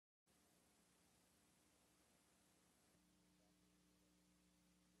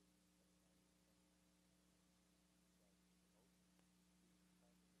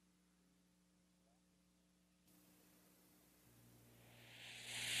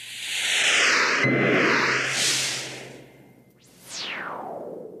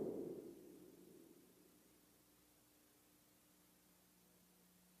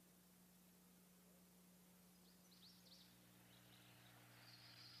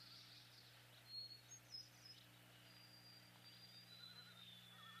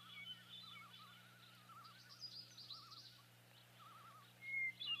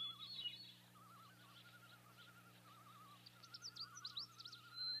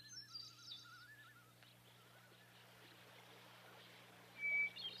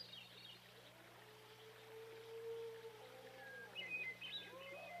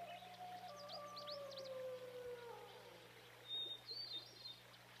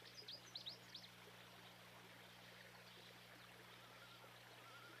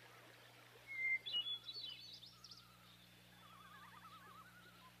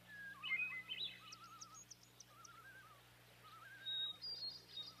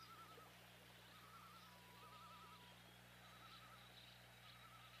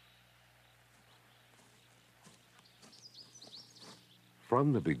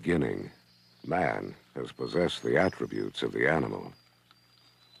From the beginning, man has possessed the attributes of the animal.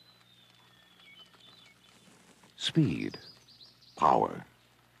 Speed, power,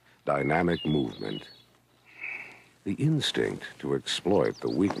 dynamic movement, the instinct to exploit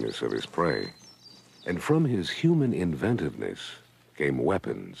the weakness of his prey. And from his human inventiveness came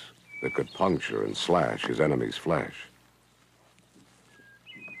weapons that could puncture and slash his enemy's flesh.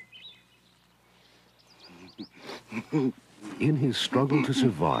 In his struggle to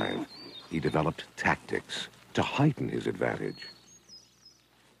survive, he developed tactics to heighten his advantage.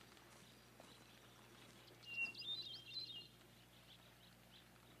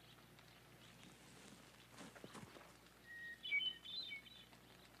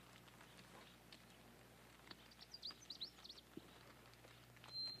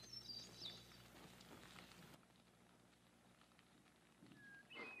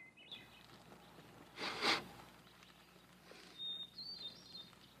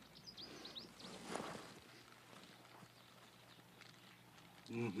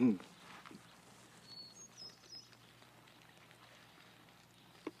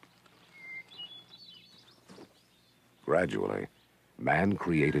 Gradually, man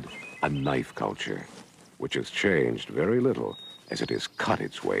created a knife culture, which has changed very little as it has cut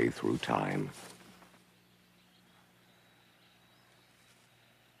its way through time.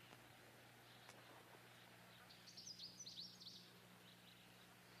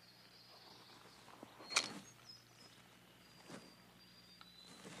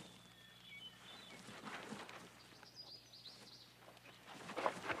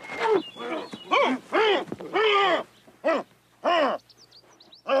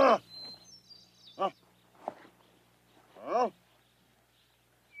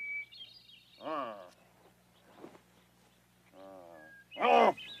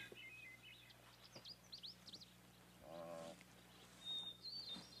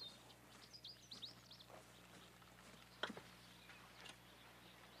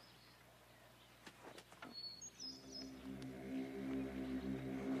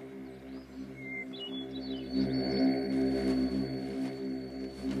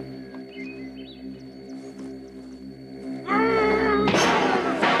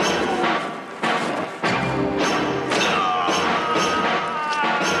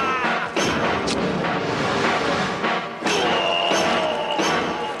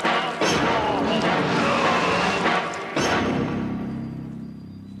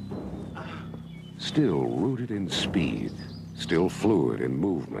 Still rooted in speed, still fluid in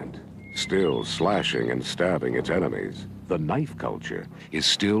movement, still slashing and stabbing its enemies, the knife culture is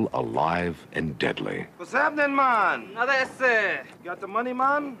still alive and deadly. What's happening, man? Now that's it. You got the money,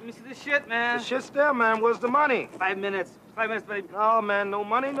 man? Let me see the shit, man. The shit's there, man. Where's the money? 5 minutes. 5 minutes, baby. No, man. No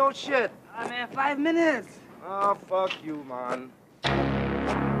money, no shit. Ah, man, 5 minutes. Oh, fuck you, man.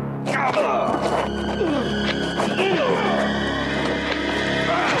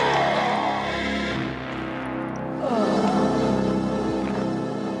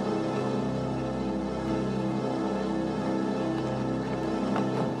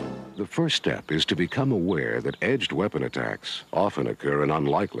 The first step is to become aware that edged weapon attacks often occur in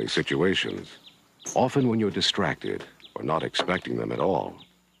unlikely situations, often when you're distracted or not expecting them at all.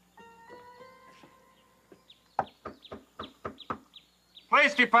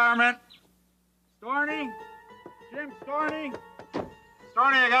 Police department. Storney? Jim Storney?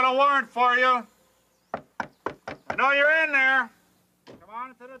 Storney, I got a warrant for you. I know you're in there. Come on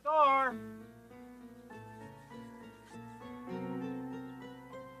to the door.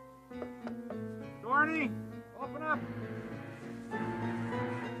 Storney, open up.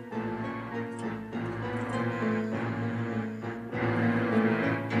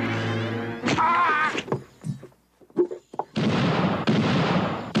 Ah!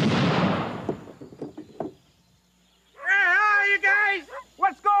 Where are you guys?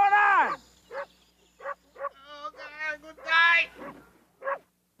 What's going on? Oh, God, good guy.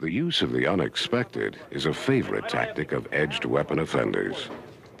 The use of the unexpected is a favorite tactic of edged weapon offenders.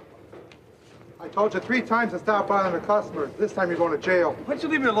 I told you 3 times to stop bothering the customers. This time you're going to jail. Why don't you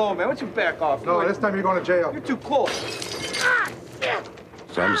leave me alone, man? Why don't you back off? No, this time you're going to jail. You're too close.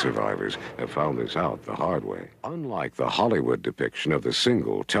 Some survivors have found this out the hard way. Unlike the Hollywood depiction of the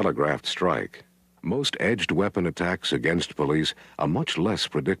single telegraphed strike, most edged weapon attacks against police are much less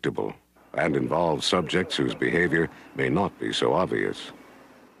predictable and involve subjects whose behavior may not be so obvious.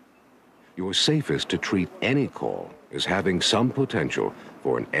 You're safest to treat any call as having some potential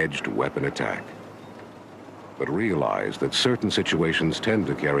for an edged weapon attack. But realize that certain situations tend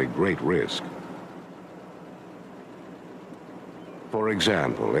to carry great risk. For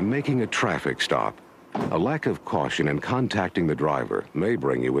example, in making a traffic stop, A lack of caution in contacting the driver may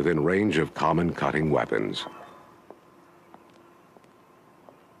bring you within range of common cutting weapons.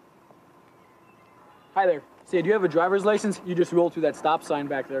 Hi there. Say, do you have a driver's license? You just rolled through that stop sign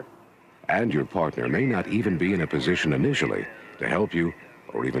back there. And your partner may not even be in a position initially to help you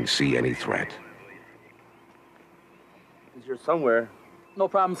or even see any threat. He's here somewhere. No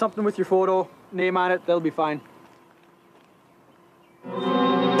problem. Something with your photo, name on it, that'll be fine.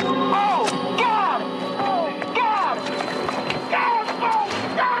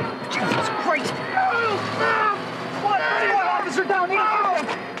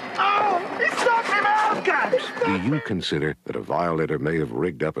 Do you consider that a violator may have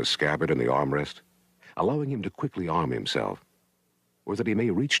rigged up a scabbard in the armrest, allowing him to quickly arm himself? Or that he may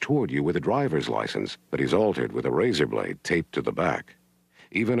reach toward you with a driver's license that he's altered with a razor blade taped to the back?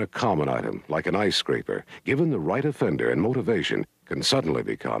 Even a common item, like an ice scraper, given the right offender and motivation, can suddenly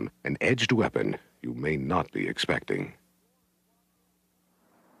become an edged weapon you may not be expecting.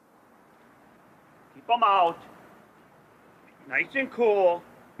 Keep them out. Nice and cool.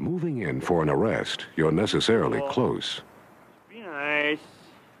 Moving in for an arrest, you're necessarily close. Be nice.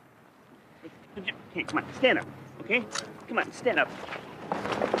 Hey, come on, stand up, okay? Come on, stand up.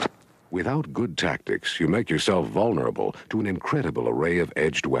 Without good tactics, you make yourself vulnerable to an incredible array of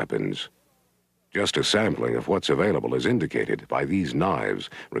edged weapons. Just a sampling of what's available is indicated by these knives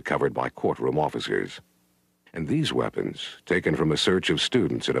recovered by courtroom officers. And these weapons, taken from a search of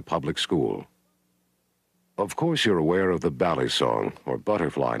students at a public school. Of course, you're aware of the balisong, or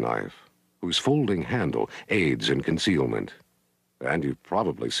butterfly knife, whose folding handle aids in concealment. And you've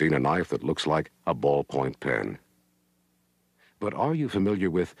probably seen a knife that looks like a ballpoint pen. But are you familiar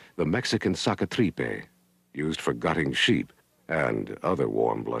with the Mexican sacatripe, used for gutting sheep and other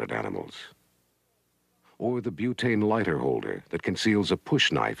warm-blooded animals? Or the butane lighter holder that conceals a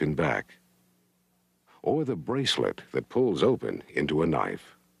push knife in back? Or the bracelet that pulls open into a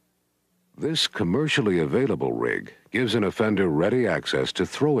knife? This commercially available rig gives an offender ready access to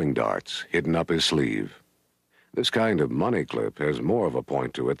throwing darts hidden up his sleeve. This kind of money clip has more of a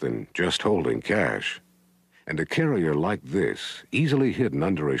point to it than just holding cash. And a carrier like this, easily hidden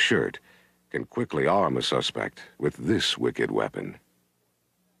under a shirt, can quickly arm a suspect with this wicked weapon.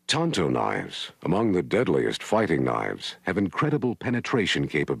 Tonto knives, among the deadliest fighting knives, have incredible penetration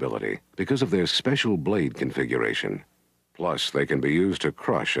capability because of their special blade configuration. Plus, they can be used to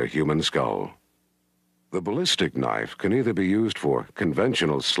crush a human skull. The ballistic knife can either be used for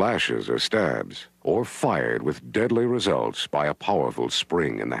conventional slashes or stabs, or fired with deadly results by a powerful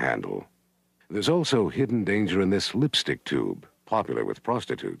spring in the handle. There's also hidden danger in this lipstick tube, popular with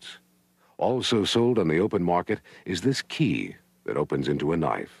prostitutes. Also sold on the open market is this key that opens into a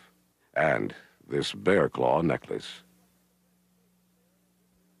knife, and this bear claw necklace.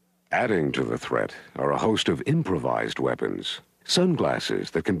 Adding to the threat are a host of improvised weapons,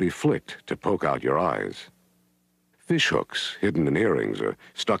 sunglasses that can be flicked to poke out your eyes, fish hooks hidden in earrings or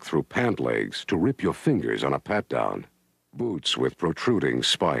stuck through pant legs to rip your fingers on a pat-down, boots with protruding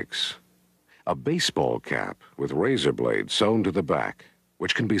spikes, a baseball cap with razor blades sewn to the back,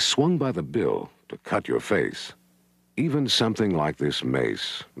 which can be swung by the bill to cut your face. Even something like this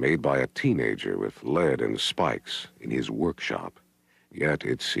mace, made by a teenager with lead and spikes in his workshop. Yet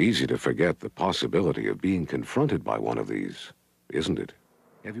it's easy to forget the possibility of being confronted by one of these, isn't it?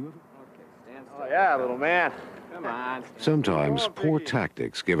 Have you ever? Oh, yeah, little man. Come on. Sometimes poor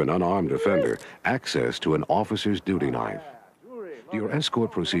tactics give an unarmed offender access to an officer's duty knife. Your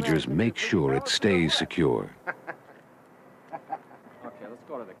escort procedures make sure it stays secure. Okay, let's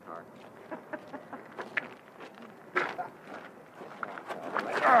go to the car.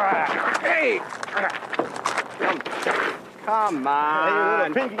 Hey! Come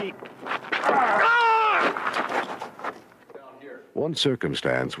on. Pinky. One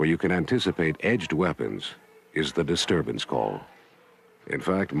circumstance where you can anticipate edged weapons is the disturbance call. In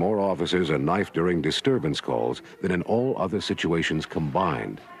fact, more officers are knifed during disturbance calls than in all other situations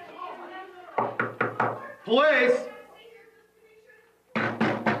combined. Police!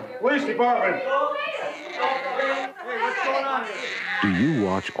 Police department. Hey, what's going on here? Do you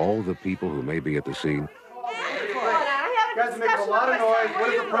watch all the people who may be at the scene? You guys are making a lot of noise. What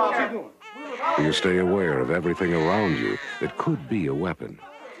is the problem? Do you stay aware of everything around you that could be a weapen?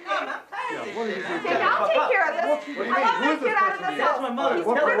 Okay, I'll take care of this. What do you I mean? want Who is to this get out of person? this house. He's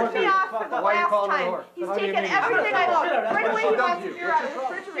ripped me off for the Why are you last calling the time. door? He's How do you taken mean? everything I own. Right away, he What wants did to you? gear out the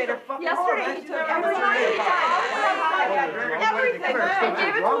refrigerator. Yesterday, he took everything. Everything. I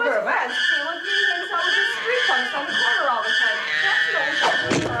gave it to his friends. He was using some of his street punks on the corner all the time. That's the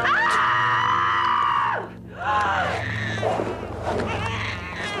old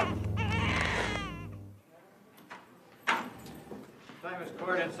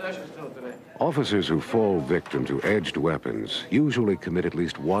Officers who fall victim to edged weapons usually commit at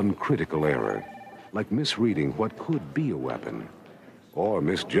least one critical error, like misreading what could be a weapon or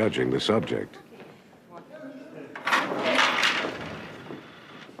misjudging the subject.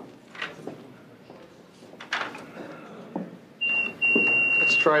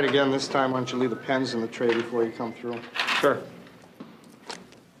 Let's try it again. This time, why don't you leave the pens in the tray before you come through? Sure.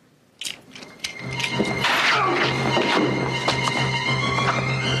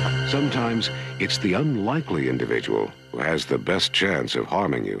 Sometimes it's the unlikely individual who has the best chance of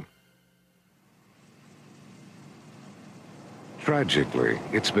harming you. Tragically,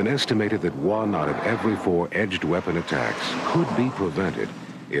 it's been estimated that 1 out of every 4 edged weapon attacks could be prevented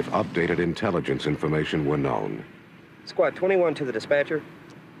if updated intelligence information were known. Squad 21 to the dispatcher.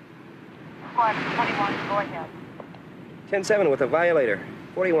 Squad 21, go ahead. 10-7 with a violator.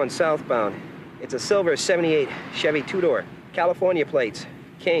 41 southbound. It's a silver 78 Chevy 2-door. California plates.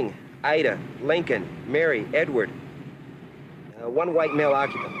 King, Ida, Lincoln, Mary, Edward. 1 white male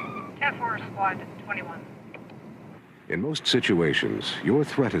occupant. 10-4, Squad 21. In most situations, your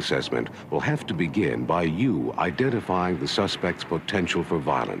threat assessment will have to begin by you identifying the suspect's potential for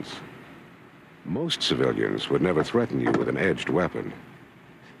violence. Most civilians would never threaten you with an edged weapon.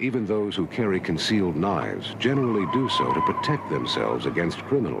 Even those who carry concealed knives generally do so to protect themselves against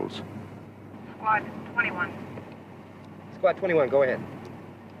criminals. Squad 21. Squad 21, go ahead.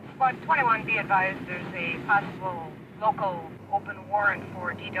 Squad 21, be advised there's a possible local open warrant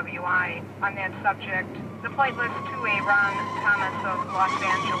for DWI on that subject. The flight list to a Ron Thomas of Los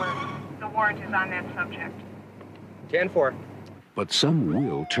Angeles. The warrant is on that subject. 10-4. But some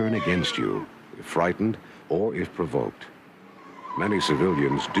will turn against you, if frightened or if provoked. Many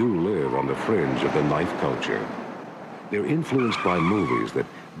civilians do live on the fringe of the knife culture. They're influenced by movies that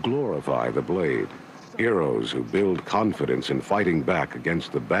glorify the blade, heroes who build confidence in fighting back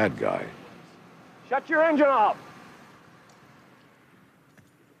against the bad guy. Shut your engine off.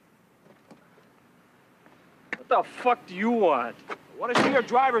 What the fuck do you want? I want to see your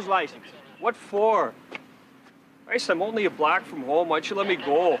driver's license. What for? Christ, I'm only a block from home. Why don't you let me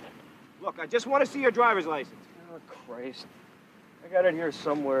go? Look, I just want to see your driver's license. Oh, Christ. I got it here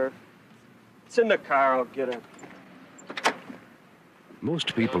somewhere. It's in the car. I'll get it.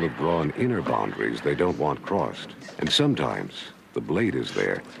 Most people have drawn inner boundaries they don't want crossed. And sometimes the blade is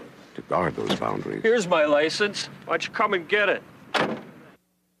there to guard those boundaries. Here's my license. Why don't you come and get it?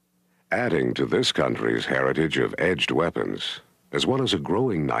 Adding to this country's heritage of edged weapons, as well as a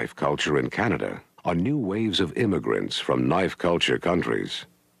growing knife culture in Canada, are new waves of immigrants from knife culture countries.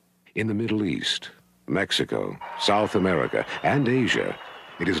 In the Middle East, Mexico, South America, and Asia,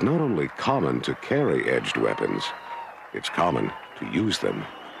 it is not only common to carry edged weapons, it's common to use them.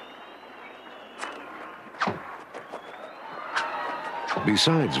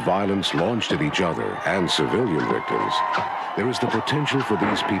 Besides violence launched at each other and civilian victims, there is the potential for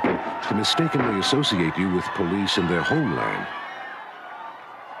these people to mistakenly associate you with police in their homeland.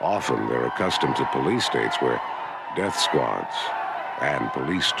 Often they're accustomed to police states where death squads and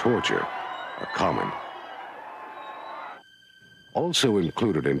police torture are common. Also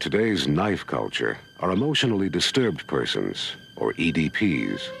included in today's knife culture are emotionally disturbed persons, or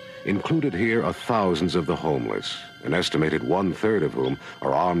EDPs. Included here are thousands of the homeless, an estimated 1/3 of whom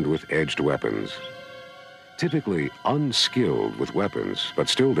are armed with edged weapons. Typically unskilled with weapons, but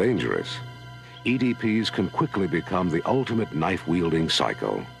still dangerous, EDPs can quickly become the ultimate knife-wielding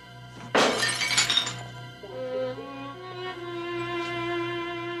psycho.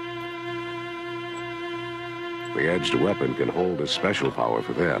 The edged weapon can hold a special power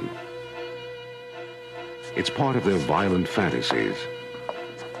for them. It's part of their violent fantasies.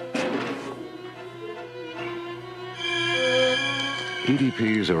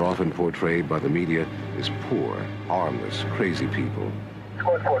 EDPs are often portrayed by the media as poor, harmless, crazy people.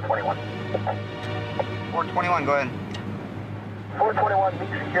 Squad 421. 421, go ahead. 421, meet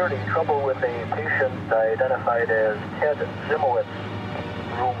security. Trouble with a patient identified as Ted Zimowitz,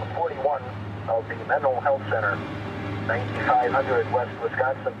 room 41 of the Mental Health Center, 9500 West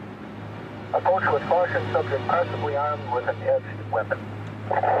Wisconsin. Approach with caution, subject possibly armed with an edged weapon.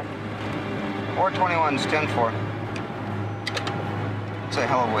 421's 10-4. It's a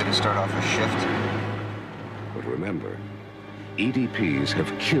hell of a way to start off a shift. But remember, EDPs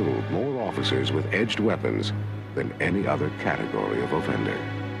have killed more officers with edged weapons than any other category of offender.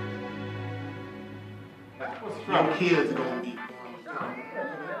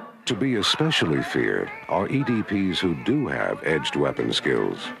 To be especially feared are EDPs who do have edged weapon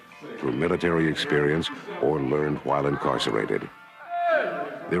skills through military experience or learned while incarcerated.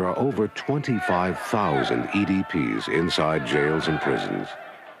 There are over 25,000 EDPs inside jails and prisons.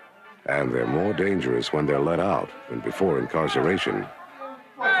 And they're more dangerous when they're let out than before incarceration.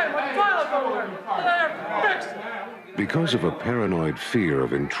 Because of a paranoid fear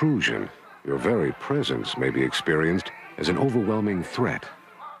of intrusion, your very presence may be experienced as an overwhelming threat.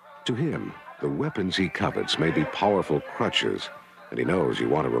 To him, the weapons he covets may be powerful crutches, and he knows you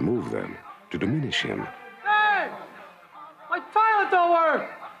want to remove them to diminish him. Hey! My toilet don't work!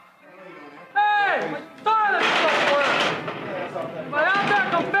 Hey! My toilet don't work! My out there,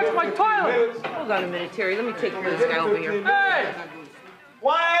 come fix my toilet! Hold on a minute, Terry. Let me take care of this guy over here. Hey!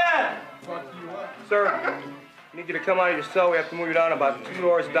 Quiet! Sir, I need you to come out of your cell. We have to move you down about 2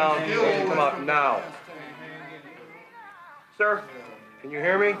 doors down. You need to come out now. Sir, can you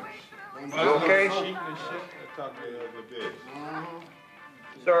hear me? You okay?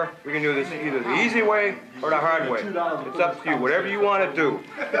 Sir, we can do this either the easy way or the hard way. It's up to you, whatever you want to do.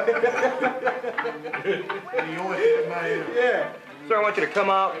 Sir, I want you to come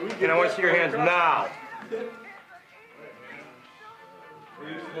out, and I want to see your hands now.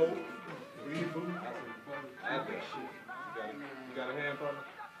 You got a hand for me?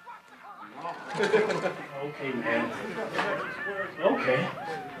 Okay, man. Okay.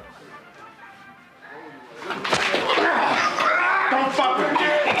 Don't fuck with me!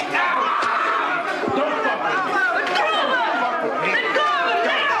 Don't fuck with me!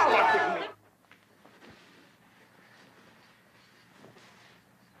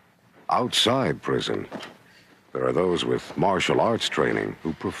 Outside prison, there are those with martial arts training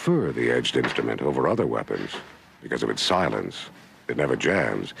who prefer the edged instrument over other weapons because of its silence. It never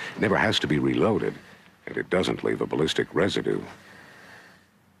jams, never has to be reloaded, and it doesn't leave a ballistic residue.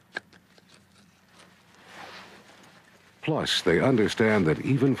 Plus, they understand that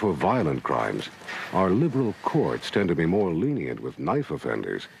even for violent crimes, our liberal courts tend to be more lenient with knife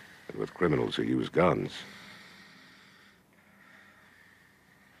offenders than with criminals who use guns.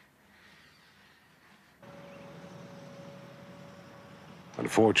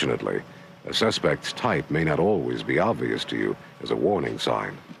 Unfortunately, a suspect's type may not always be obvious to you as a warning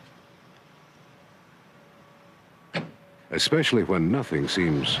sign. Especially when nothing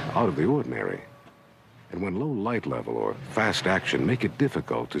seems out of the ordinary, and when low light level or fast action make it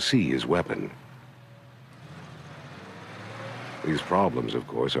difficult to see his weapon. These problems, of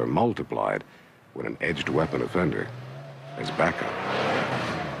course, are multiplied when an edged weapon offender has backup.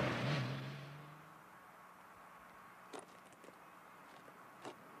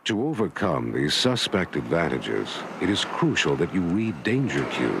 To overcome these suspect advantages, it is crucial that you read danger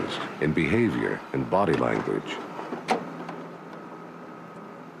cues in behavior and body language.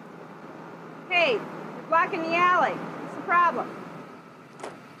 Hey, you're blocking the alley. What's the problem?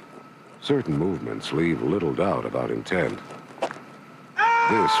 Certain movements leave little doubt about intent.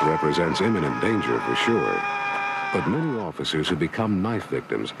 This represents imminent danger for sure. But many officers who become knife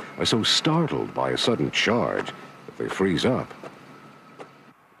victims are so startled by a sudden charge that they freeze up.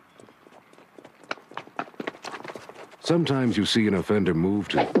 Sometimes you see an offender move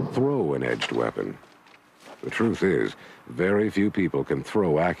to throw an edged weapon. The truth is, very few people can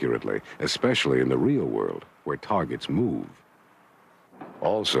throw accurately, especially in the real world, where targets move.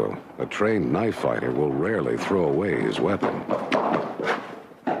 Also, a trained knife fighter will rarely throw away his weapon.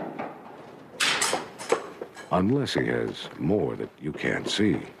 Unless he has more that you can't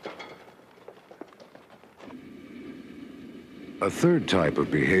see. A third type of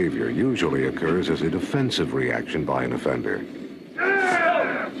behavior usually occurs as a defensive reaction by an offender.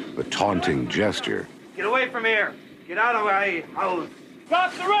 The taunting gesture. Get away from here. Get out of my house.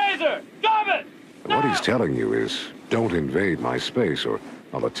 Drop the razor! Drop it! And what he's telling you is, don't invade my space or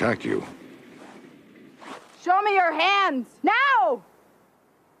I'll attack you. Show me your hands, now!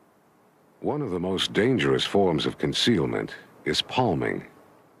 One of the most dangerous forms of concealment is palming.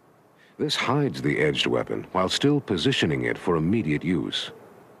 This hides the edged weapon while still positioning it for immediate use.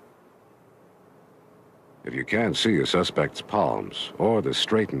 If you can't see a suspect's palms or the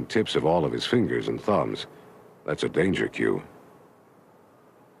straightened tips of all of his fingers and thumbs, that's a danger cue.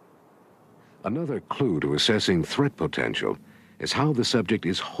 Another clue to assessing threat potential is how the subject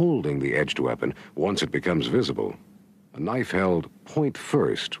is holding the edged weapon once it becomes visible. A knife held point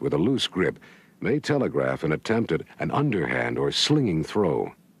first with a loose grip may telegraph an attempt at an underhand or slinging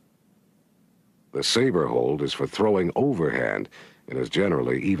throw. The saber hold is for throwing overhand and is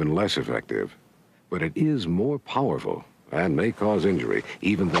generally even less effective. But it is more powerful and may cause injury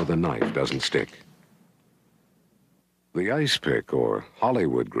even though the knife doesn't stick. The ice pick or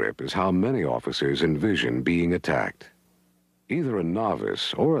Hollywood grip is how many officers envision being attacked. Either a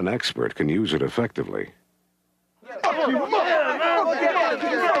novice or an expert can use it effectively.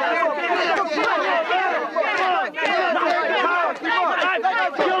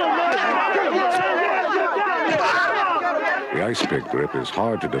 ice pick grip is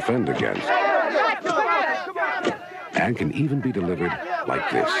hard to defend against and can even be delivered like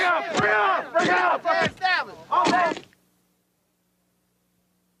this.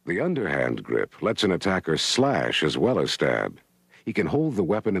 The underhand grip lets an attacker slash as well as stab. He can hold the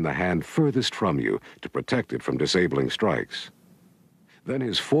weapon in the hand furthest from you to protect it from disabling strikes. Then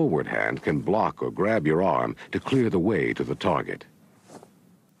his forward hand can block or grab your arm to clear the way to the target.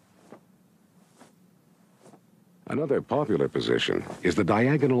 Another popular position is the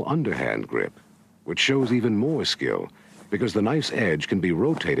diagonal underhand grip, which shows even more skill because the knife's edge can be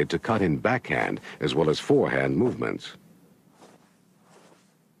rotated to cut in backhand as well as forehand movements.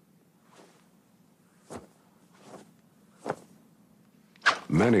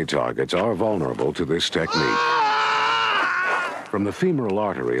 Many targets are vulnerable to this technique. From the femoral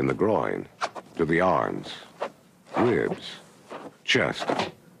artery in the groin to the arms, ribs, chest,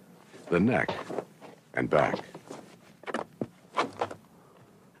 the neck, and back.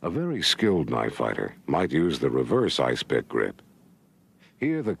 A very skilled knife fighter might use the reverse ice pick grip.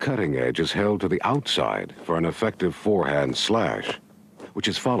 Here the cutting edge is held to the outside for an effective forehand slash, which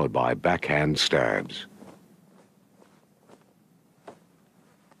is followed by backhand stabs.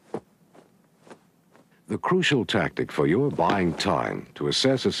 The crucial tactic for your buying time to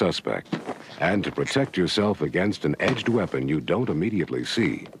assess a suspect and to protect yourself against an edged weapon you don't immediately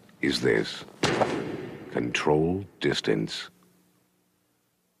see is this: control distance.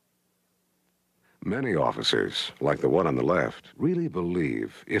 Many officers, like the one on the left, really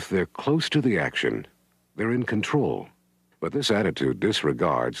believe if they're close to the action, they're in control. But this attitude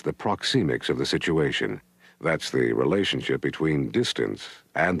disregards the proxemics of the situation. That's the relationship between distance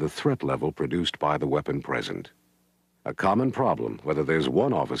and the threat level produced by the weapon present. A common problem whether there's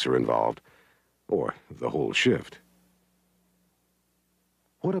one officer involved or the whole shift.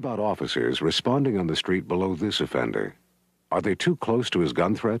 What about officers responding on the street below this offender? Are they too close to his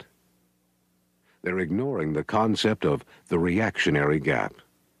gun threat? They're ignoring the concept of the reactionary gap,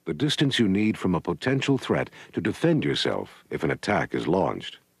 the distance you need from a potential threat to defend yourself if an attack is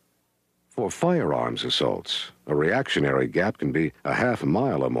launched. For firearms assaults, a reactionary gap can be a half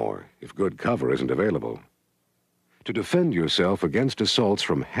mile or more if good cover isn't available. To defend yourself against assaults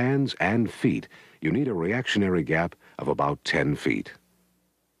from hands and feet, you need a reactionary gap of about 10 feet.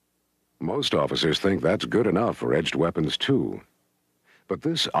 Most officers think that's good enough for edged weapons too. But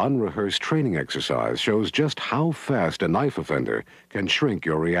this unrehearsed training exercise shows just how fast a knife offender can shrink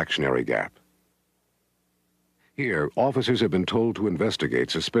your reactionary gap. Here, officers have been told to investigate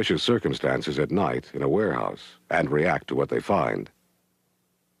suspicious circumstances at night in a warehouse and react to what they find.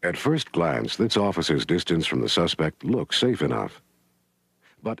 At first glance, this officer's distance from the suspect looks safe enough.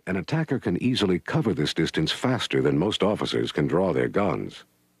 But an attacker can easily cover this distance faster than most officers can draw their guns.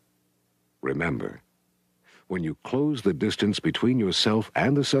 Remember, when you close the distance between yourself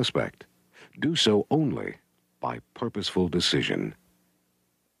and the suspect, do so only by purposeful decision.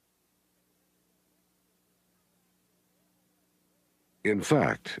 In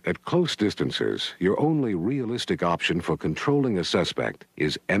fact, at close distances, your only realistic option for controlling a suspect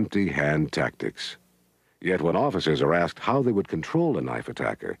is empty hand tactics. Yet when officers are asked how they would control a knife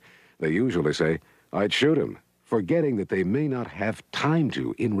attacker, they usually say, "I'd shoot him," forgetting that they may not have time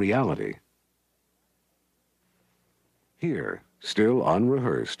to in reality. Here, still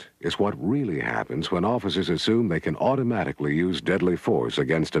unrehearsed, is what really happens when officers assume they can automatically use deadly force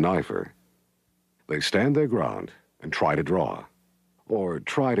against a knifer. They stand their ground and try to draw. Or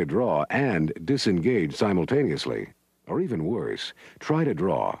try to draw and disengage simultaneously. Or even worse, try to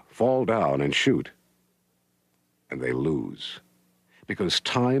draw, fall down, and shoot. And they lose. Because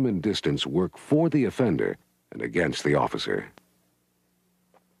time and distance work for the offender and against the officer.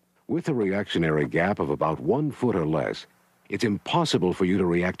 With a reactionary gap of about 1 foot or less, it's impossible for you to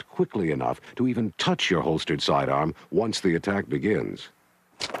react quickly enough to even touch your holstered sidearm once the attack begins.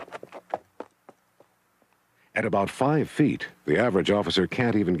 At about 5 feet, the average officer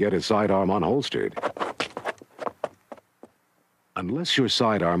can't even get his sidearm unholstered. Unless your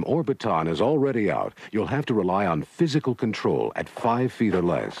sidearm or baton is already out, you'll have to rely on physical control at 5 feet or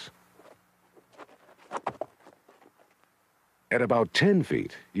less. At about 10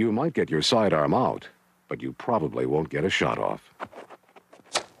 feet, you might get your sidearm out, but you probably won't get a shot off.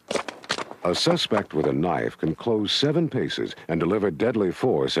 A suspect with a knife can close 7 paces and deliver deadly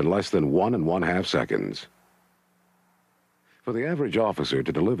force in less than 1 1/2 seconds. For the average officer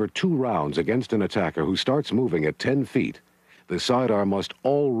to deliver 2 rounds against an attacker who starts moving at 10 feet, the sidearm must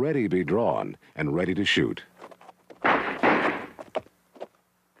already be drawn and ready to shoot.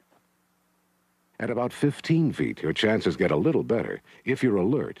 At about 15 feet, your chances get a little better if you're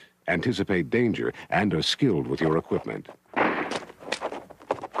alert, anticipate danger, and are skilled with your equipment.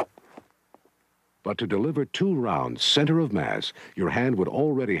 But to deliver 2 rounds center of mass, your hand would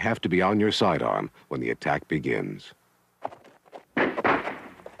already have to be on your sidearm when the attack begins.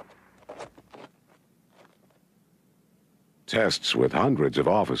 Tests with hundreds of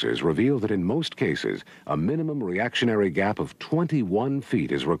officers reveal that in most cases, a minimum reactionary gap of 21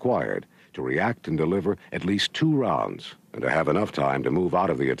 feet is required to react and deliver at least 2 rounds and to have enough time to move out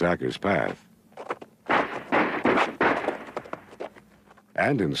of the attacker's path.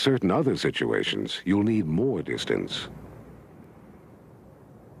 And in certain other situations, you'll need more distance.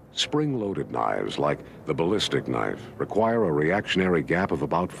 Spring-loaded knives, like the ballistic knife, require a reactionary gap of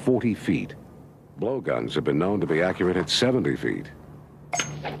about 40 feet. Blowguns have been known to be accurate at 70 feet.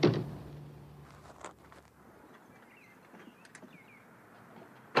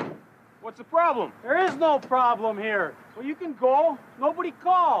 What's the problem? There is no problem here. Well, you can go. Nobody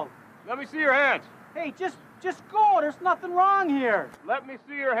called. Let me see your hands. Hey, just go. There's nothing wrong here. Let me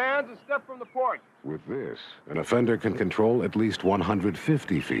see your hands and step from the porch. With this, an offender can control at least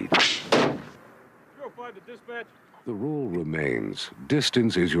 150 feet. 05 to dispatch. The rule remains,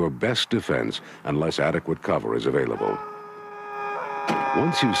 distance is your best defense unless adequate cover is available.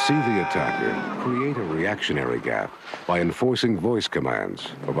 Once you see the attacker, create a reactionary gap by enforcing voice commands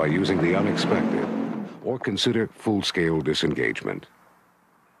or by using the unexpected, or consider full-scale disengagement.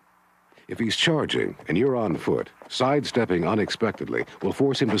 If he's charging and you're on foot, sidestepping unexpectedly will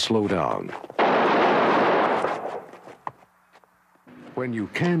force him to slow down. When you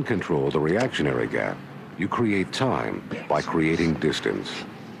can control the reactionary gap, you create time by creating distance.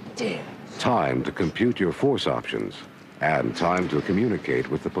 Time to compute your force options and time to communicate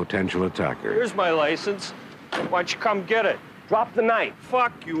with the potential attacker. Here's my license. Why don't you come get it? Drop the knife.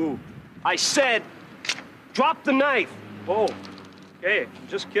 Fuck you. I said, drop the knife. Oh, okay, I'm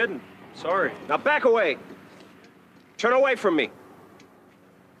just kidding. Sorry. Now back away. Turn away from me.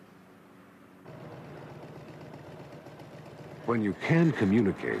 When you can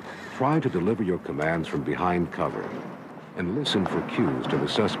communicate, try to deliver your commands from behind cover and listen for cues to the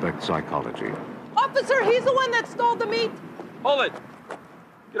suspect's psychology. Officer, he's the one that stole the meat. Hold it.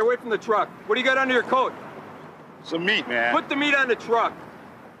 Get away from the truck. What do you got under your coat? Some meat, man. Put the meat on the truck.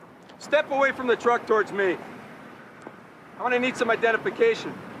 Step away from the truck towards me. I'm gonna need some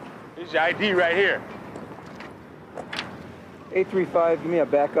identification. Here's your ID right here. 835, give me a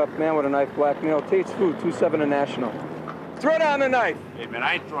backup man with a knife, black male, Tate's Food, 27 and National. Throw down the knife. Hey, man,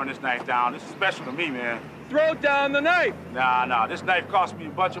 I ain't throwing this knife down. This is special to me, man. Throw down the knife. Nah, this knife cost me a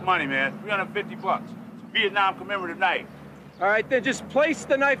bunch of money, man. 350 bucks. It's a Vietnam commemorative knife. All right, then just place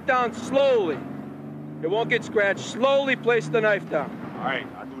the knife down slowly. It won't get scratched. Slowly place the knife down. All right,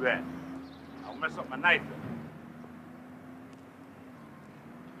 I'll do that. I'll mess up my knife.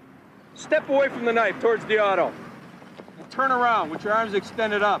 Step away from the knife towards the auto. And turn around with your arms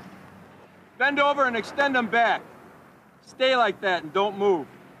extended up. Bend over and extend them back. Stay like that and don't move.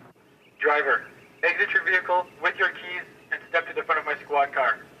 Driver, exit your vehicle with your keys and step to the front of my squad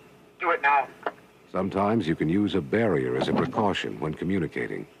car. Do it now. Sometimes you can use a barrier as a precaution when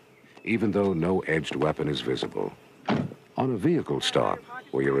communicating, even though no edged weapon is visible. On a vehicle stop,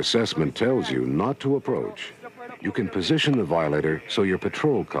 where your assessment tells you not to approach, you can position the violator so your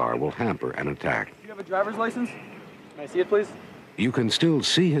patrol car will hamper an attack. Do you have a driver's license? Can I see it, please? You can still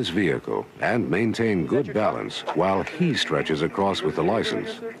see his vehicle and maintain good balance while he stretches across with the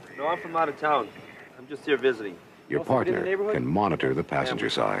license. No, I'm from out of town. I'm just here visiting. Your partner can monitor the passenger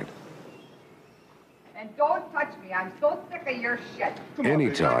side. And don't touch me. I'm so sick of your shit.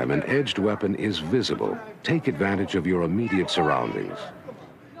 Anytime an edged weapon is visible, take advantage of your immediate surroundings.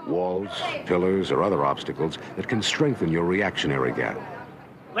 Walls, pillars, or other obstacles that can strengthen your reactionary gap.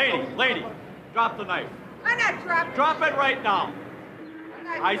 Lady, drop the knife. I'm not dropping. Drop it right now.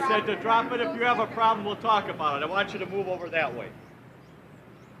 I said to drop it. If you have a problem, we'll talk about it. I want you to move over that way.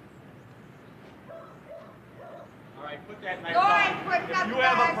 All right, put that knife down. If you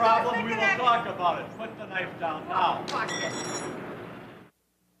have a problem, we will talk about it. Put the knife down now.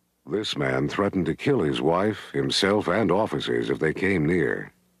 This man threatened to kill his wife, himself, and officers if they came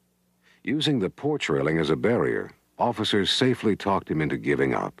near. Using the porch railing as a barrier, officers safely talked him into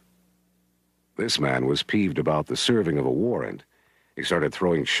giving up. This man was peeved about the serving of a warrant. He started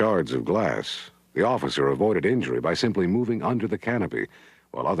throwing shards of glass. The officer avoided injury by simply moving under the canopy,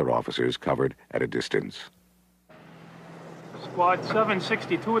 while other officers covered at a distance. Squad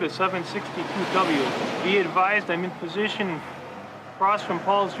 762 to 762W. Be advised, I'm in position across from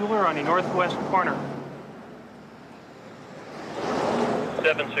Paul's Jeweler on the northwest corner.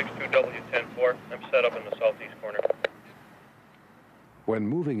 762W10-4. I'm set up in the southeast corner. When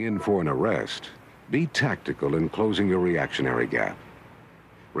moving in for an arrest, be tactical in closing your reactionary gap.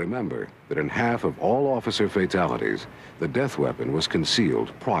 Remember that in half of all officer fatalities, the death weapon was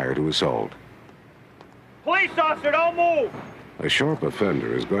concealed prior to assault. Police officer, don't move! A sharp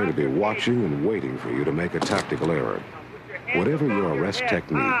offender is going to be watching and waiting for you to make a tactical error. Whatever your arrest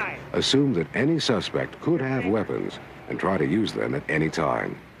technique, assume that any suspect could have weapons and try to use them at any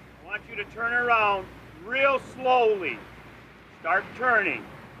time. I want you to turn around real slowly. Start turning.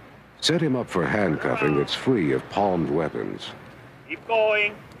 Set him up for handcuffing that's free of palmed weapons. Keep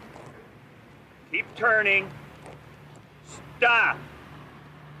going. Keep turning. Stop.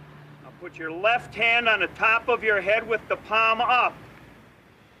 Now put your left hand on the top of your head with the palm up.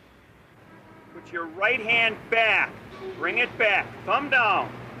 Put your right hand back. Bring it back. Thumb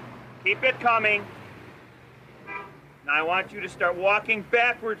down. Keep it coming. Now I want you to start walking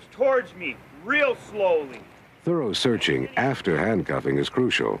backwards towards me, real slowly. Thorough searching after handcuffing is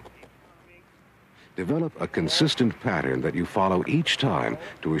crucial. Develop a consistent pattern that you follow each time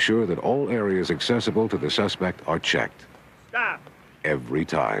to assure that all areas accessible to the suspect are checked. Stop. Every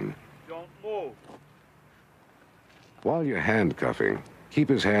time. Don't move. While you're handcuffing, keep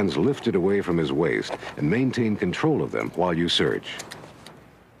his hands lifted away from his waist and maintain control of them while you search.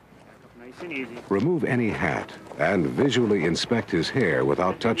 Nice and easy. Remove any hat and visually inspect his hair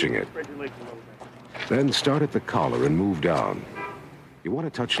without touching it. Then start at the collar and move down. You want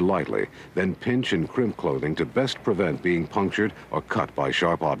to touch lightly, then pinch and crimp clothing to best prevent being punctured or cut by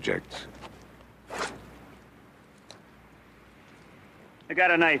sharp objects. I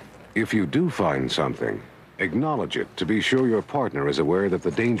got a knife. If you do find something, acknowledge it to be sure your partner is aware that the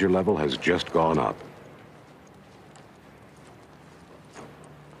danger level has just gone up.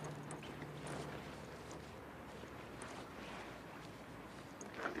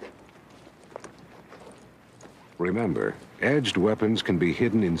 Remember, edged weapons can be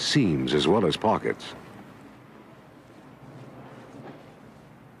hidden in seams as well as pockets.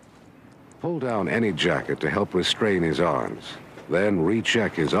 Pull down any jacket to help restrain his arms. Then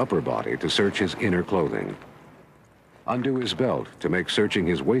recheck his upper body to search his inner clothing. Undo his belt to make searching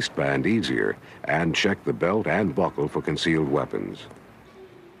his waistband easier, and check the belt and buckle for concealed weapons.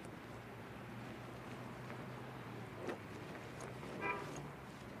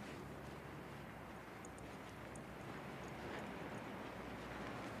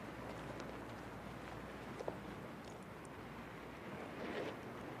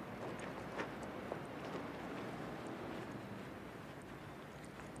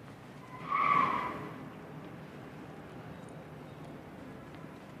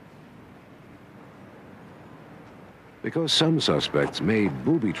 Because some suspects may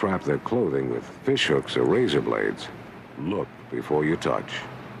booby-trap their clothing with fish hooks or razor blades, look before you touch.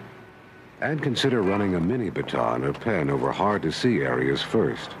 And consider running a mini baton or pen over hard-to-see areas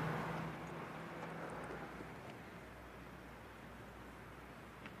first.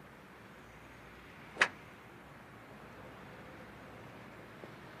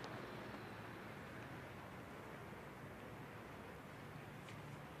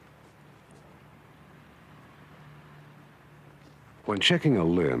 When checking a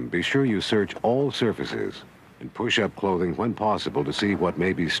limb, be sure you search all surfaces and push up clothing when possible to see what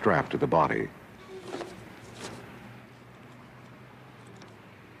may be strapped to the body.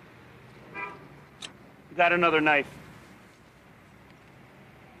 Got another knife.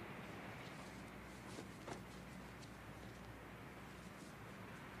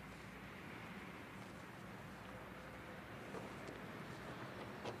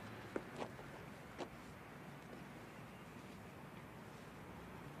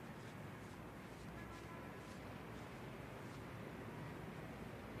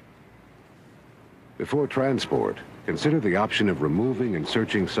 Before transport, consider the option of removing and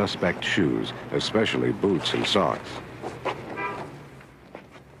searching suspect shoes, especially boots and socks.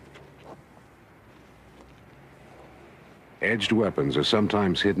 Edged weapons are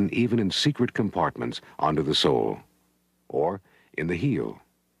sometimes hidden even in secret compartments under the sole, or in the heel.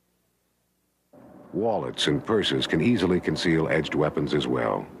 Wallets and purses can easily conceal edged weapons as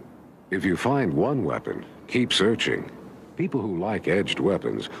well. If you find one weapon, keep searching. People who like edged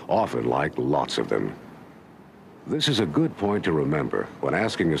weapons often like lots of them. This is a good point to remember when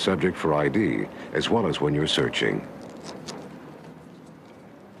asking a subject for ID, as well as when you're searching.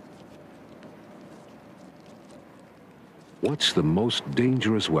 What's the most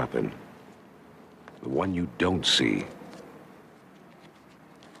dangerous weapon? The one you don't see.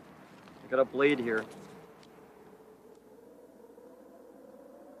 I got a blade here.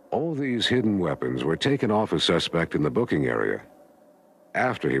 All these hidden weapons were taken off a suspect in the booking area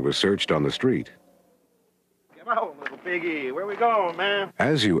after he was searched on the street. Come out, little Biggie. Where we going, man?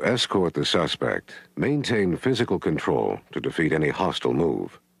 As you escort the suspect, maintain physical control to defeat any hostile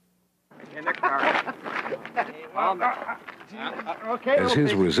move. In the car. Okay. As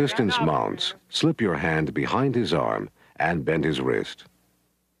his resistance mounts, slip your hand behind his arm and bend his wrist.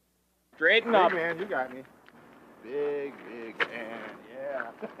 Straighten up. Hey, man, you got me. Big man, yeah.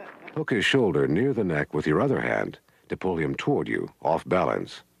 Hook his shoulder near the neck with your other hand to pull him toward you, off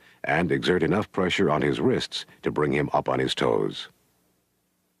balance, and exert enough pressure on his wrists to bring him up on his toes.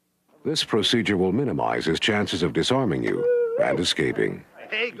 This procedure will minimize his chances of disarming you and escaping.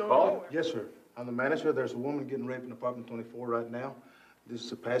 Hey, go. Yes, sir. I'm the manager. There's a woman getting raped in apartment 24 right now. This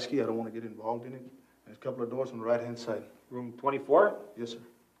is a passkey. I don't want to get involved in it. There's a couple of doors on the right-hand side. Room 24? Yes, sir.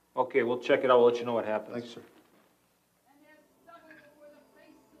 Okay, we'll check it out. We'll let you know what happens. Thanks, sir.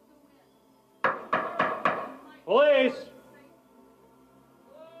 Police!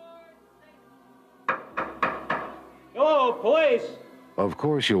 Hello, police! Of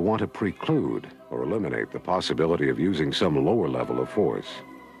course, you'll want to preclude or eliminate the possibility of using some lower level of force.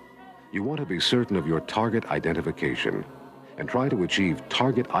 You want to be certain of your target identification and try to achieve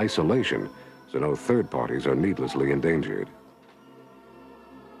target isolation so no third parties are needlessly endangered.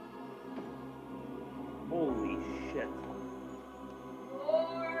 Holy shit.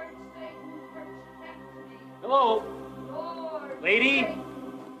 Hello? Lady?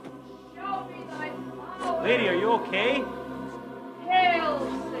 Lady, are you okay?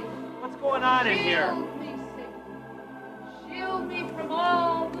 What's going on in here? Shield me from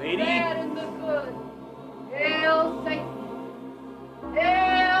all the Lady? bad and the good. Hail Satan.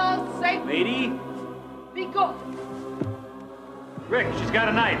 Hail Satan. Lady? Be good. Rick, she's got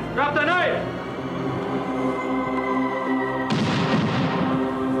a knife. Drop the knife!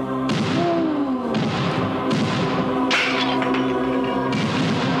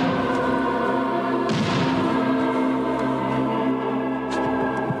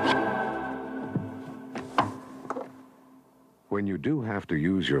 When you do have to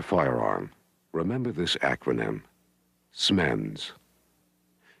use your firearm, remember this acronym, SMENS.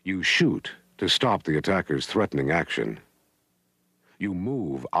 You shoot to stop the attacker's threatening action. You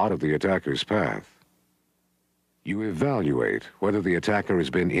move out of the attacker's path. You evaluate whether the attacker has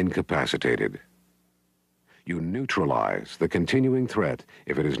been incapacitated. You neutralize the continuing threat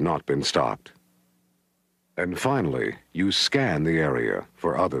if it has not been stopped. And finally, you scan the area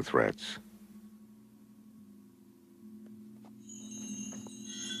for other threats.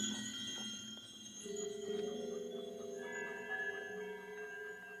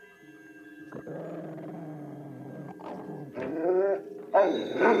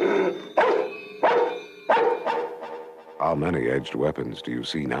 How many edged weapons do you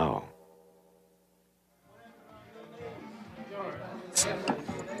see now?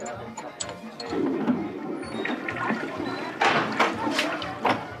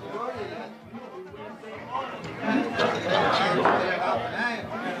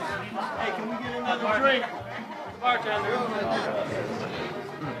 Hey, can we get another drink? Bartender.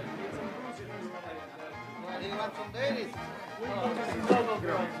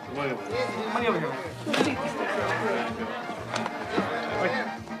 Money over here.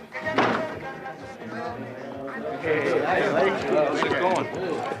 How's it going?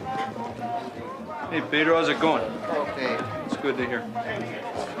 Hey, Pedro, how's it going? Okay. It's good to hear.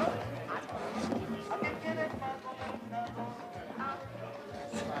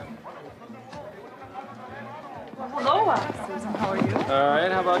 Hello, Susan. How are you? All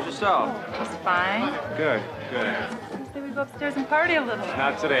right, how about yourself? Just fine. Good, good. Say we go upstairs and party a little.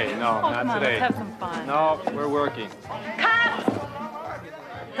 Not today, no, Oh, not come on, today. let's have some fun. No, we're working. Cops!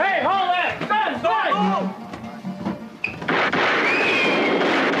 Hey, hold that! Guns, boys!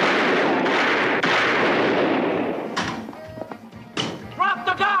 Drop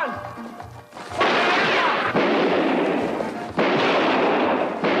the gun!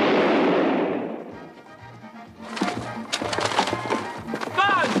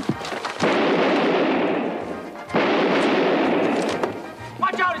 Gun!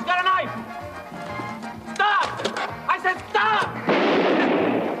 Watch out, he's got a knife! Stop! I said stop!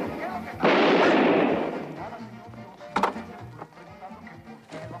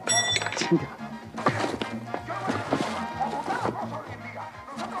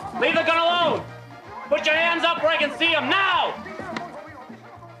 Leave the gun alone! Put your hands up where I can see them now!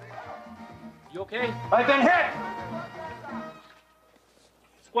 You okay? I've been hit!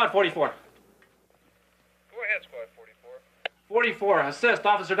 Squad 44. Go ahead, Squad 44. 44, assist,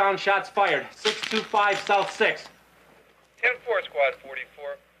 officer down, shots fired. 625 South 6. 10-4, Squad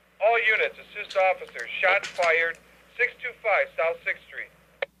 44. All units, assist officers, shots fired, 625 South 6th Street.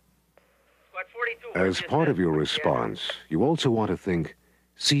 Squad 42. As part of your response, you also want to think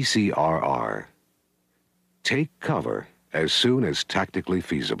CCRR. Take cover as soon as tactically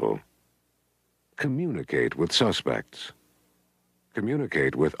feasible. Communicate with suspects.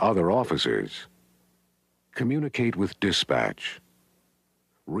 Communicate with other officers. Communicate with dispatch.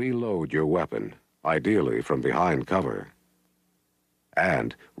 Reload your weapon, ideally from behind cover.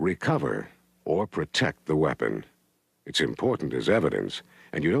 And recover or protect the weapon. It's important as evidence,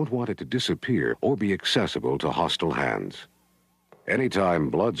 and you don't want it to disappear or be accessible to hostile hands.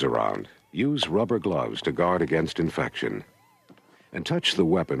 Anytime blood's around, use rubber gloves to guard against infection. And touch the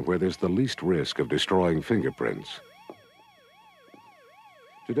weapon where there's the least risk of destroying fingerprints.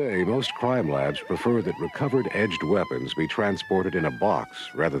 Today, most crime labs prefer that recovered edged weapons be transported in a box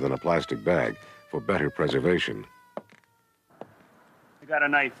rather than a plastic bag for better preservation. I got a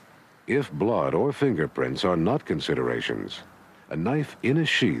knife. If blood or fingerprints are not considerations, a knife in a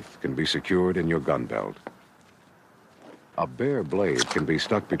sheath can be secured in your gun belt. A bare blade can be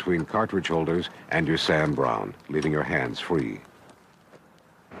stuck between cartridge holders and your Sam Brown, leaving your hands free.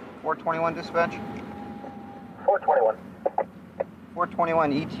 421 dispatch. 421.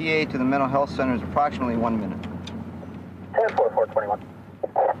 421 ETA to the mental health center is approximately 1 minute. 10-4, 421.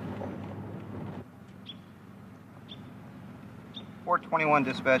 421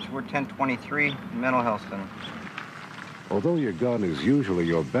 dispatch, we're 1023 mental health center. Although your gun is usually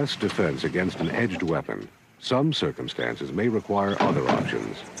your best defense against an edged weapon, some circumstances may require other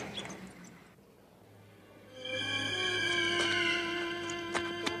options.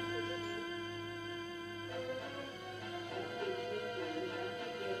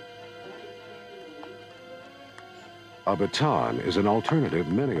 A baton is an alternative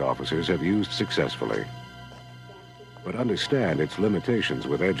many officers have used successfully. But understand its limitations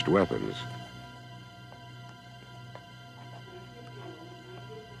with edged weapons.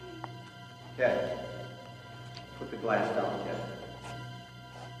 Ted, put the glass down, Ted.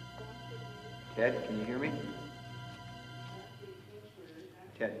 Ted, can you hear me?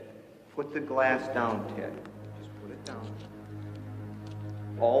 Ted, put the glass down, Ted. Just put it down.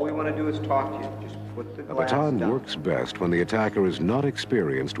 All we want to do is talk to you. Just put the A glass baton down. works best when the attacker is not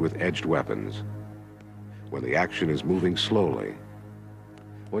experienced with edged weapons, when the action is moving slowly,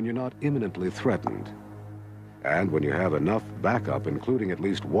 when you're not imminently threatened, and when you have enough backup, including at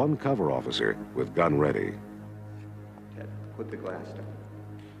least one cover officer with gun ready. Ted, put the glass down.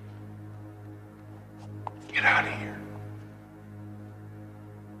 Get out of here.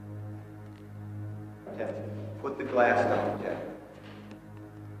 Ted, put the glass down, Ted.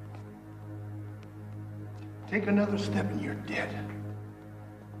 Take another step and you're dead.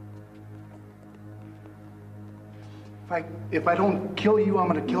 If I don't kill you, I'm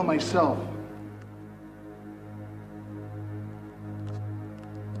gonna kill myself.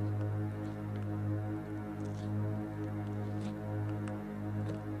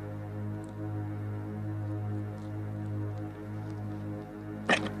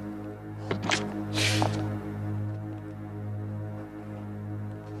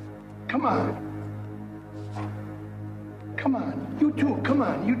 Come on. Come on, you too, come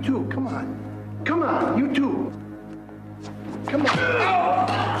on, you too, come on. Come on, you too. Come on. Oh!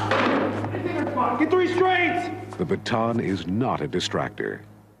 Get the restraints! The baton is not a distractor.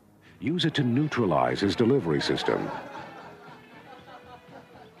 Use it to neutralize his delivery system.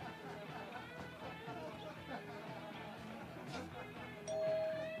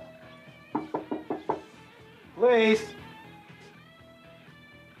 Please.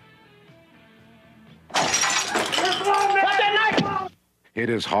 Hit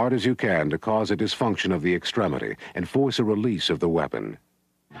as hard as you can to cause a dysfunction of the extremity and force a release of the weapon.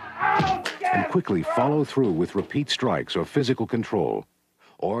 And quickly follow through with repeat strikes or physical control.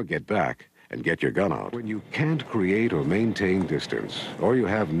 Or get back and get your gun out. When you can't create or maintain distance, or you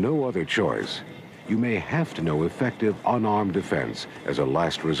have no other choice, you may have to know effective unarmed defense as a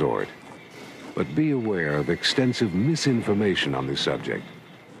last resort. But be aware of extensive misinformation on this subject.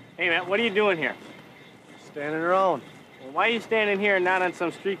 Hey, man, what are you doing here? Standing around. Well, why are you standing here and not on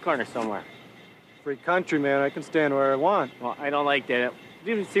some street corner somewhere? Free country, man. I can stand where I want. Well, I don't like that.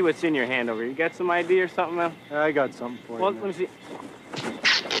 Let me see what's in your hand over here. You got some ID or something, man? I got something for Well, you. let me see.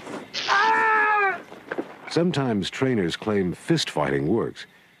 Sometimes trainers claim fist fighting works,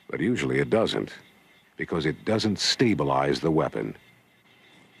 but usually it doesn't, because it doesn't stabilize the weapon.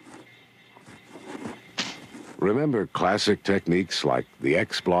 Remember classic techniques like the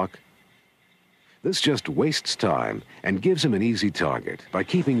X block? This just wastes time and gives him an easy target by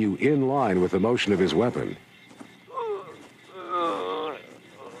keeping you in line with the motion of his weapon.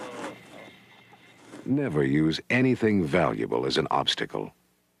 Never use anything valuable as an obstacle.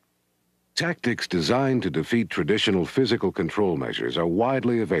 Tactics designed to defeat traditional physical control measures are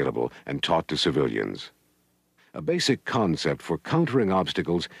widely available and taught to civilians. A basic concept for countering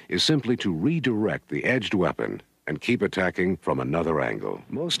obstacles is simply to redirect the edged weapon and keep attacking from another angle.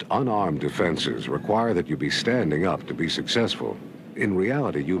 Most unarmed defenses require that you be standing up to be successful. In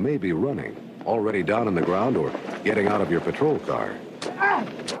reality, you may be running, already down on the ground, or getting out of your patrol car.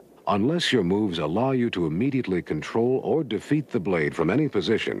 Unless your moves allow you to immediately control or defeat the blade from any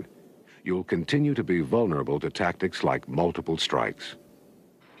position, you'll continue to be vulnerable to tactics like multiple strikes.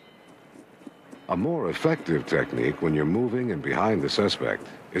 A more effective technique when you're moving and behind the suspect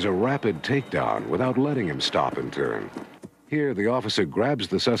is a rapid takedown without letting him stop and turn. Here, the officer grabs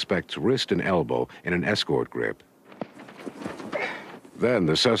the suspect's wrist and elbow in an escort grip. Then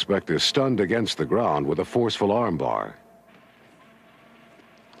the suspect is stunned against the ground with a forceful armbar.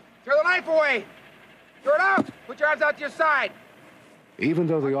 Throw the knife away! Throw it out! Put your arms out to your side! Even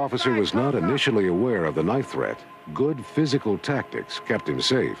though the officer was not initially aware of the knife threat, good physical tactics kept him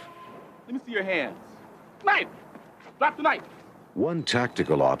safe. Let me see your hands. Knife! Drop the knife! One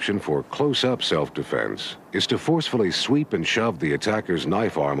tactical option for close-up self-defense is to forcefully sweep and shove the attacker's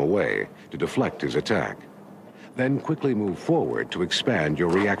knife arm away to deflect his attack. Then quickly move forward to expand your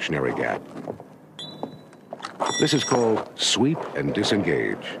reactionary gap. This is called sweep and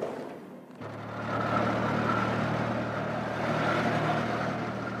disengage.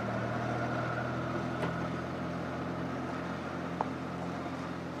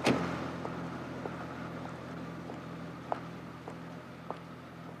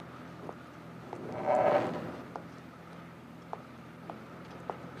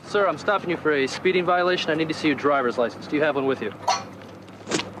 Sir, I'm stopping you for a speeding violation. I need to see your driver's license. Do you have one with you?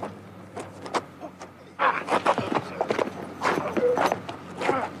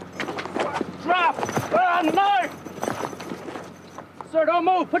 Drop! Knife! Sir, don't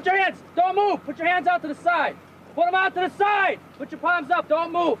move. Put your hands. Don't move. Put your hands out to the side. Put them out to the side. Put your palms up.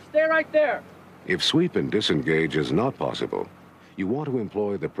 Don't move. Stay right there. If sweep and disengage is not possible, you want to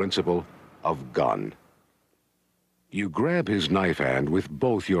employ the principle of gun. You grab his knife hand with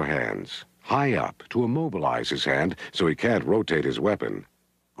both your hands, high up to immobilize his hand so he can't rotate his weapon.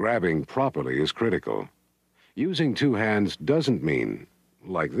 Grabbing properly is critical. Using two hands doesn't mean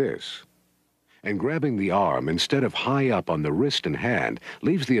like this. And grabbing the arm instead of high up on the wrist and hand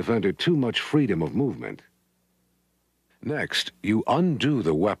leaves the offender too much freedom of movement. Next, you undo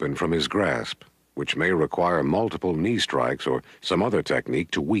the weapon from his grasp, which may require multiple knee strikes or some other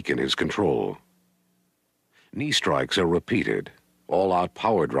technique to weaken his control. Knee strikes are repeated, all-out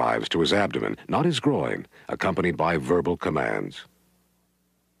power drives to his abdomen, not his groin, accompanied by verbal commands.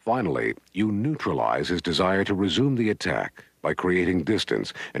 Finally, you neutralize his desire to resume the attack by creating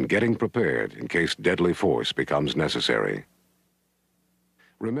distance and getting prepared in case deadly force becomes necessary.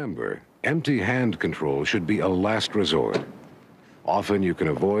 Remember, empty hand control should be a last resort. Often you can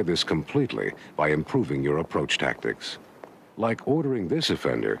avoid this completely by improving your approach tactics. Like ordering this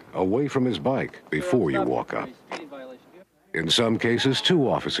offender away from his bike before you walk up. In some cases, two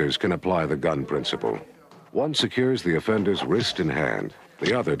officers can apply the gun principle. One secures the offender's wrist and hand.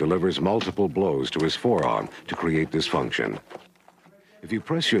 The other delivers multiple blows to his forearm to create dysfunction. If you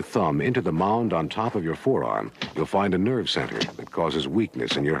press your thumb into the mound on top of your forearm, you'll find a nerve center that causes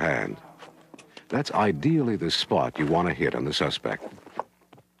weakness in your hand. That's ideally the spot you want to hit on the suspect.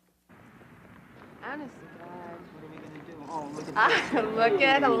 Look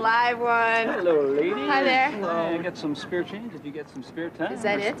at a live one. Hello, lady. Hi there. I got some spare change. Did you get some spare time? Is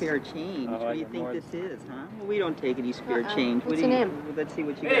that it? Spare change. What do you think this is, huh? Well, we don't take any spare change. What's your name? Let's see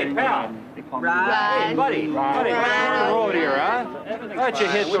what you Hey, got in pal. your hand. They call me Hey, buddy, hit the road here, huh? Why don't you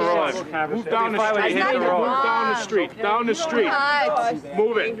hit the road? Move down the street. Hit the road. Move down the street. Down the street.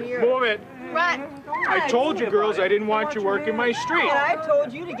 Move it. Move it. Run. I told you, girls, I didn't want you working my street. And I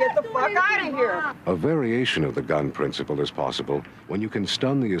told you to get the fuck out of here. A variation of the gun principle is possible when you can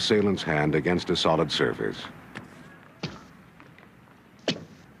stun the assailant's hand against a solid surface.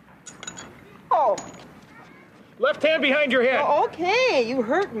 Oh. Left hand behind your head. Oh, okay, you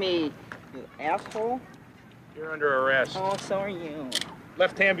hurt me, you asshole. You're under arrest. Oh, so are you.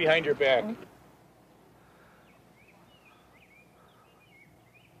 Left hand behind your back.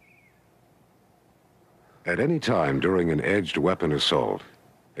 At any time during an edged weapon assault,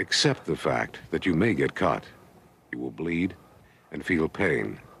 accept the fact that you may get cut. You will bleed and feel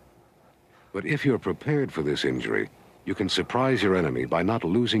pain. But if you're prepared for this injury, you can surprise your enemy by not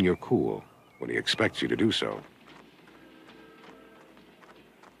losing your cool when he expects you to do so.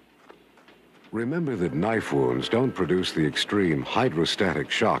 Remember that knife wounds don't produce the extreme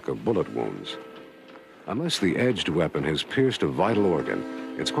hydrostatic shock of bullet wounds. Unless the edged weapon has pierced a vital organ,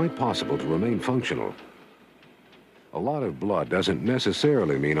 it's quite possible to remain functional. A lot of blood doesn't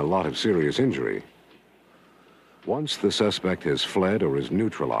necessarily mean a lot of serious injury. Once the suspect has fled or is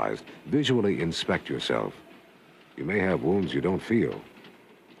neutralized, visually inspect yourself. You may have wounds you don't feel.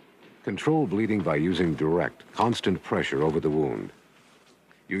 Control bleeding by using direct, constant pressure over the wound.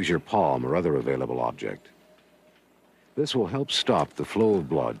 Use your palm or other available object. This will help stop the flow of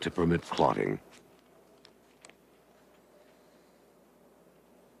blood to permit clotting.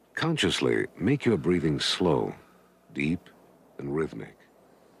 Consciously, make your breathing slow, deep, and rhythmic.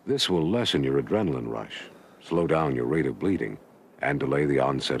 This will lessen your adrenaline rush, slow down your rate of bleeding, and delay the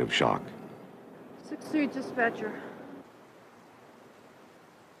onset of shock. 6-3, dispatcher.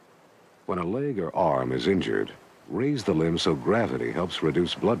 When a leg or arm is injured, raise the limb so gravity helps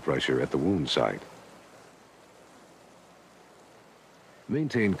reduce blood pressure at the wound site.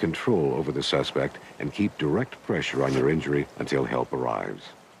 Maintain control over the suspect and keep direct pressure on your injury until help arrives.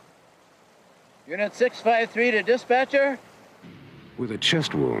 Unit 653 to dispatcher. With a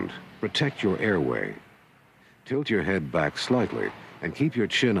chest wound, protect your airway. Tilt your head back slightly and keep your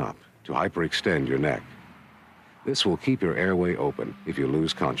chin up to hyperextend your neck. This will keep your airway open if you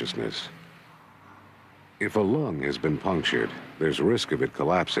lose consciousness. If a lung has been punctured, there's risk of it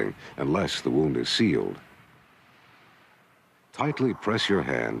collapsing unless the wound is sealed. Tightly press your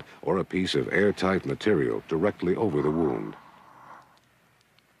hand or a piece of airtight material directly over the wound.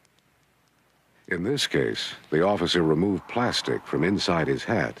 In this case, the officer removed plastic from inside his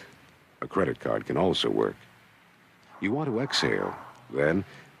hat. A credit card can also work. You want to exhale, then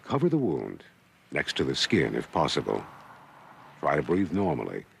cover the wound, next to the skin if possible. Try to breathe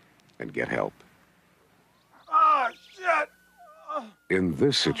normally and get help. Oh, shit! In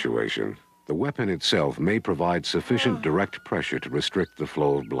this situation, the weapon itself may provide sufficient direct pressure to restrict the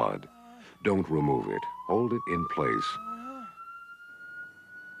flow of blood. Don't remove it. Hold it in place.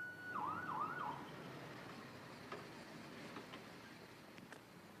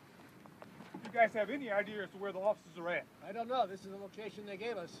 You guys have any idea as to where the officers are at? I don't know. This is the location they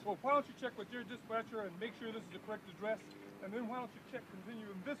gave us. Well, why don't you check with your dispatcher and make sure this is the correct address? And then why don't you continue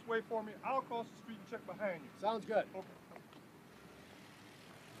in this way for me? I'll cross the street and check behind you. Sounds good. Okay.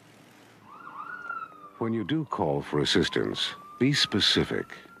 When you do call for assistance, be specific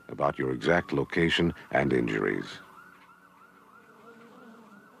about your exact location and injuries.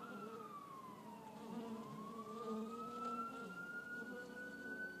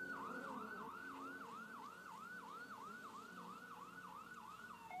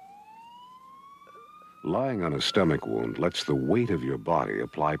 Lying on a stomach wound lets the weight of your body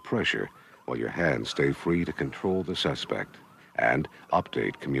apply pressure while your hands stay free to control the suspect and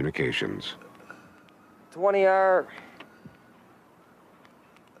update communications. 20R.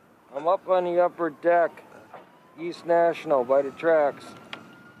 I'm up on the upper deck, East National, by the tracks.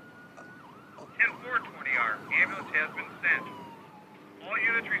 10-4-20R. Ambulance has been sent. All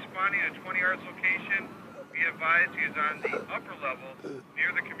units responding to 20R's location, be advised he is on the upper level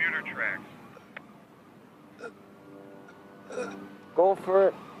near the commuter tracks. Go for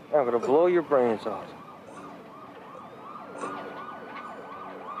it. I'm gonna blow your brains out.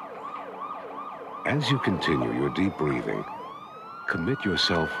 As you continue your deep breathing, commit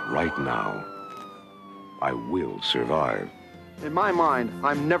yourself right now. I will survive. In my mind,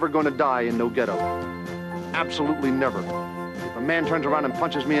 I'm never going to die in no ghetto. Absolutely never. If a man turns around and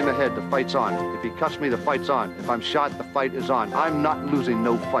punches me in the head, the fight's on. If he cuts me, the fight's on. If I'm shot, the fight is on. I'm not losing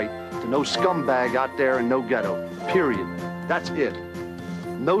no fight to no scumbag out there in no ghetto. Period. That's it.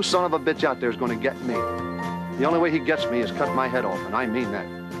 No son of a bitch out there is going to get me. The only way he gets me is cut my head off, and I mean that.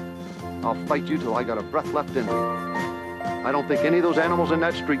 I'll fight you till I got a breath left in me. I don't think any of those animals in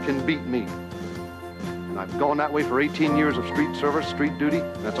that street can beat me. And I've gone that way for 18 years of street service, street duty,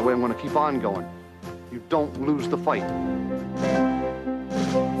 and that's the way I'm going to keep on going. You don't lose the fight.